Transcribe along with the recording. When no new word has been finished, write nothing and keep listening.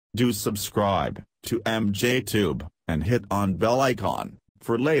Do subscribe to MJTube and hit on bell icon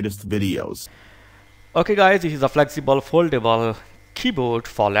for latest videos. Okay guys, this is a flexible foldable keyboard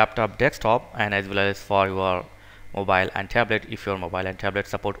for laptop, desktop, and as well as for your mobile and tablet. If your mobile and tablet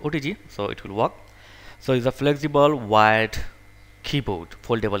support OTG, so it will work. So it's a flexible wired keyboard,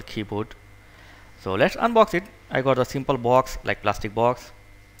 foldable keyboard. So let's unbox it. I got a simple box, like plastic box.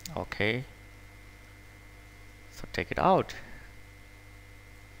 Okay, so take it out.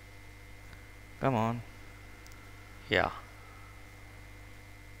 Come on. Yeah.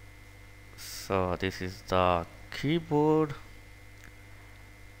 So this is the keyboard.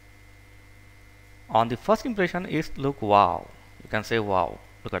 On the first impression is look wow. You can say wow.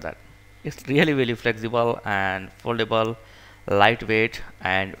 Look at that. It's really flexible and foldable, lightweight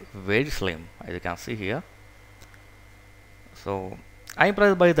and very slim, as you can see here. So I'm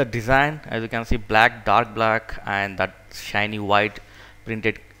impressed by the design. As you can see, dark black, and that shiny white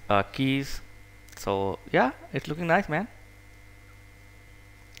printed keys. So yeah, it's looking nice, man.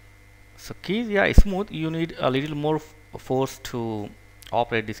 So keys, yeah, smooth. You need a little more force to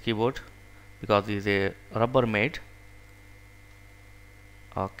operate this keyboard because it is a rubber made.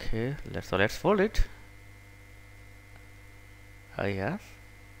 Okay, let's fold it. Yes.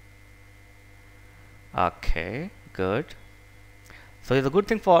 Okay, good. So it's a good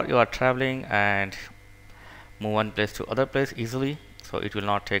thing for you are traveling and move one place to other place easily. So it will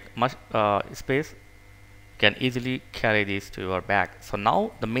not take much space. You can easily carry this to your bag. So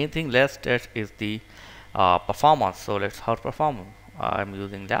now the main thing let's test is the performance. So let's how performance. I'm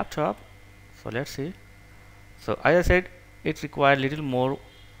using laptop. So let's see. So as I said, it requires little more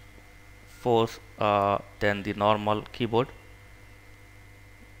force than the normal keyboard.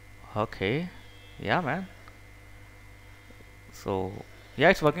 Okay, yeah, man. So yeah,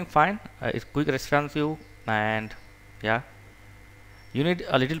 it's working fine. It's quick responsive, and yeah, you need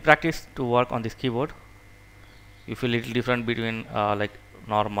a little practice to work on this keyboard. You feel little different between like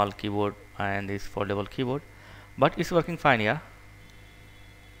normal keyboard and this foldable keyboard, but it's working fine. Yeah.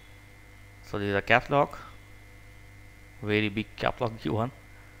 So this is a caps lock, very big caps lock one.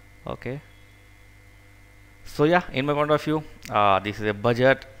 Okay. So yeah, in my point of view, this is a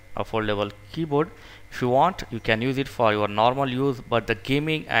budget foldable keyboard. If you want, you can use it for your normal use, but the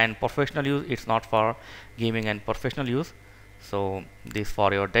gaming and professional use, it's not for gaming and professional use. So this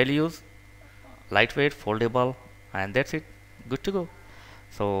for your daily use, lightweight, foldable, and that's it. Good to go.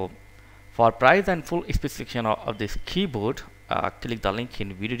 So for price and full specification of this keyboard, click the link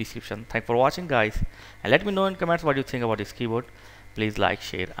in video description. Thanks for watching, guys, and let me know in comments what you think about this keyboard. Please like,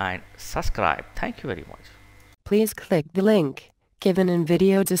 share, and subscribe. Thank you very much. Please click the link given in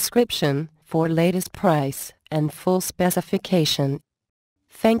video description for latest price and full specification.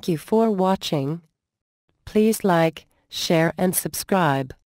 Thank you for watching. Please like, share and subscribe.